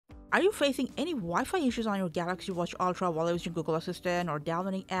Are you facing any Wi-Fi issues on your Galaxy Watch Ultra while using Google Assistant or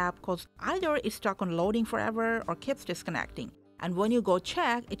downloading app? Because either it's stuck on loading forever or keeps disconnecting. And when you go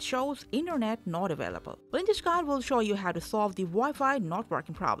check, it shows internet not available. Well, in this guide, we'll show you how to solve the Wi-Fi not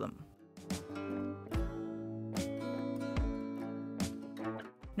working problem.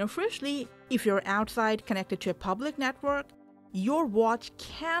 Now, firstly, if you're outside connected to a public network, your watch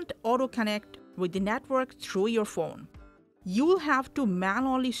can't auto-connect with the network through your phone. You will have to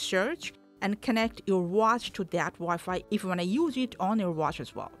manually search and connect your watch to that Wi-Fi if you want to use it on your watch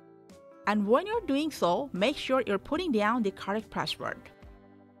as well. And when you're doing so, make sure you're putting down the correct password.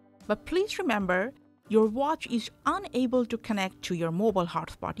 But please remember, your watch is unable to connect to your mobile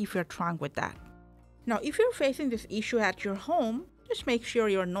hotspot if you're trying with that. Now, if you're facing this issue at your home, just make sure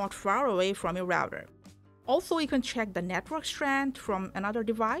you're not far away from your router. Also, you can check the network strength from another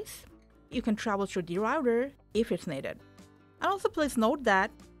device. You can troubleshoot the router if it's needed. And also please note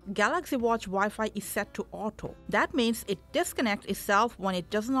that Galaxy Watch Wi-Fi is set to auto. That means it disconnects itself when it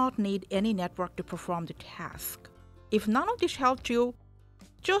does not need any network to perform the task. If none of this helped you,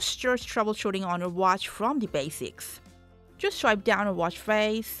 just search troubleshooting on your watch from the basics. Just swipe down your watch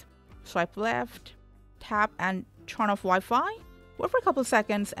face, swipe left, tap and turn off Wi-Fi, wait for a couple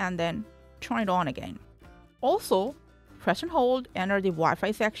seconds and then turn it on again. Also, press and hold, enter the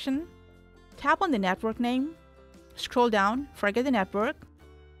Wi-Fi section, tap on the network name, scroll down, forget the network,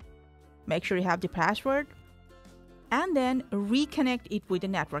 make sure you have the password, and then reconnect it with the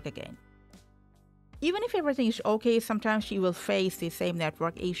network again. Even if everything is okay, sometimes you will face the same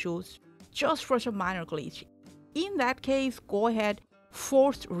network issues just for some minor glitch. In that case, go ahead,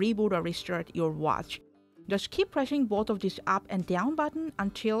 force reboot or restart your watch. Just keep pressing both of these up and down button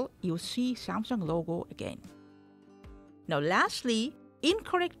until you see Samsung logo again. Now lastly,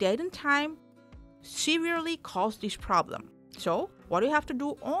 incorrect date and time severely cause this problem. So what do you have to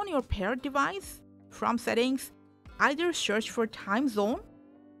do on your paired device? From settings, either search for time zone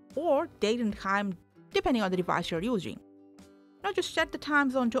or date and time depending on the device you're using. Now just set the time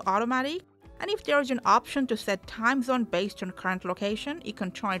zone to automatic, and if there is an option to set time zone based on current location, you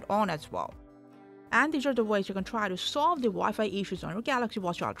can turn it on as well. And these are the ways you can try to solve the Wi-Fi issues on your Galaxy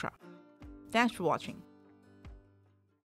Watch Ultra. Thanks for watching.